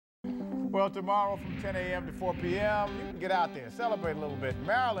Well, tomorrow from 10 a.m. to 4 p.m., you can get out there, celebrate a little bit.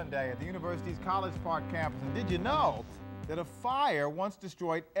 Maryland Day at the university's College Park campus. And did you know that a fire once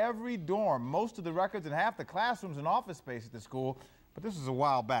destroyed every dorm, most of the records, and half the classrooms and office space at the school? But this was a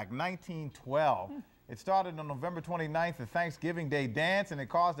while back, 1912. It started on November 29th, the Thanksgiving Day dance, and it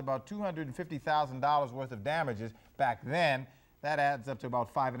caused about $250,000 worth of damages back then. That adds up to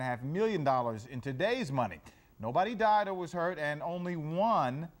about $5.5 million in today's money. Nobody died or was hurt, and only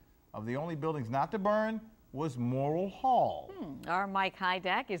one of the only buildings not to burn was Morrill Hall. Our Mike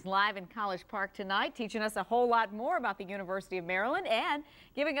Hydak is live in College Park tonight, teaching us a whole lot more about the University of Maryland and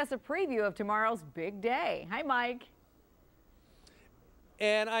giving us a preview of tomorrow's big day. Hi, Mike.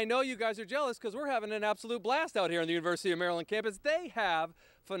 And I know you guys are jealous because we're having an absolute blast out here on the University of Maryland campus. They have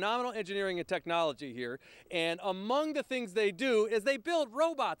phenomenal engineering and technology here. And among the things they do is they build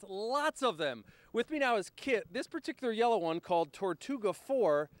robots, lots of them. With me now is Kit. This particular yellow one called Tortuga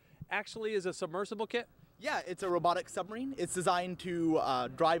 4 actually is a submersible, Kit? Yeah, it's a robotic submarine. It's designed to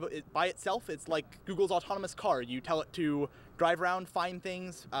drive it by itself. It's like Google's autonomous car. You tell it to drive around, find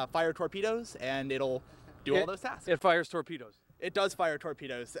things, fire torpedoes, and it'll do all those tasks. It fires torpedoes. It does fire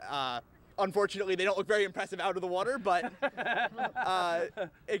torpedoes. Unfortunately, they don't look very impressive out of the water, but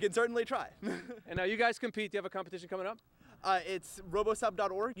it can certainly try. And now you guys compete. Do you have a competition coming up? It's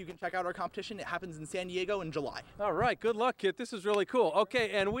robosub.org. You can check out our competition. It happens in San Diego in July. All right. Good luck, Kit. This is really cool.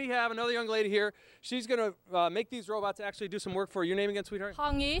 Okay, and we have another young lady here. She's going to make these robots actually do some work for you. Your name again, sweetheart?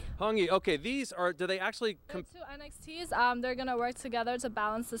 Hongi. Hongi. Okay, these are, do they actually... The two NXTs, they're going to work together to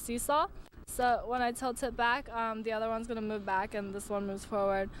balance the seesaw. So when I tilt it back, the other one's going to move back and this one moves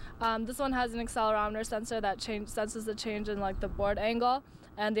forward. This one has an accelerometer sensor that senses the change in like the board angle,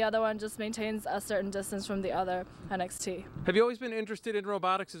 and the other one just maintains a certain distance from the other NXT. Have you always been interested in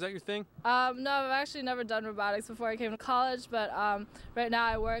robotics? Is that your thing? No, I've actually never done robotics before I came to college, but right now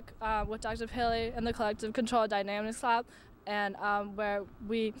I work with Dr. Paley in the Collective Control Dynamics Lab, and where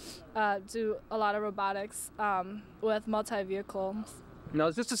we do a lot of robotics with multi-vehicles. Now,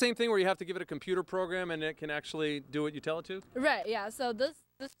 is this the same thing where you have to give it a computer program and it can actually do what you tell it to? Right, yeah. So this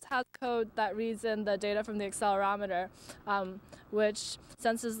has code that reads in the data from the accelerometer, which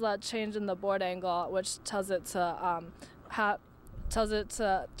senses the change in the board angle, which tells it to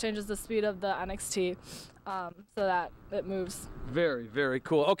changes the speed of the NXT so that it moves. Very, very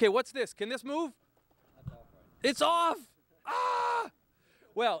cool. Okay, what's this? Can this move? It's off! Ah!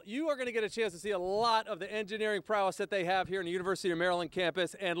 Well, you are going to get a chance to see a lot of the engineering prowess that they have here in the University of Maryland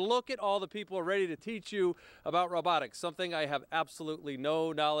campus, and look at all the people ready to teach you about robotics, something I have absolutely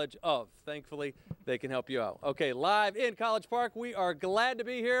no knowledge of. Thankfully, they can help you out. Okay, live in College Park, we are glad to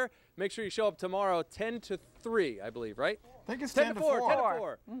be here. Make sure you show up tomorrow 10 to 3, I believe, right? I think it's 10 to 4. 10 to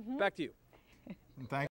 4. Back to you. Thank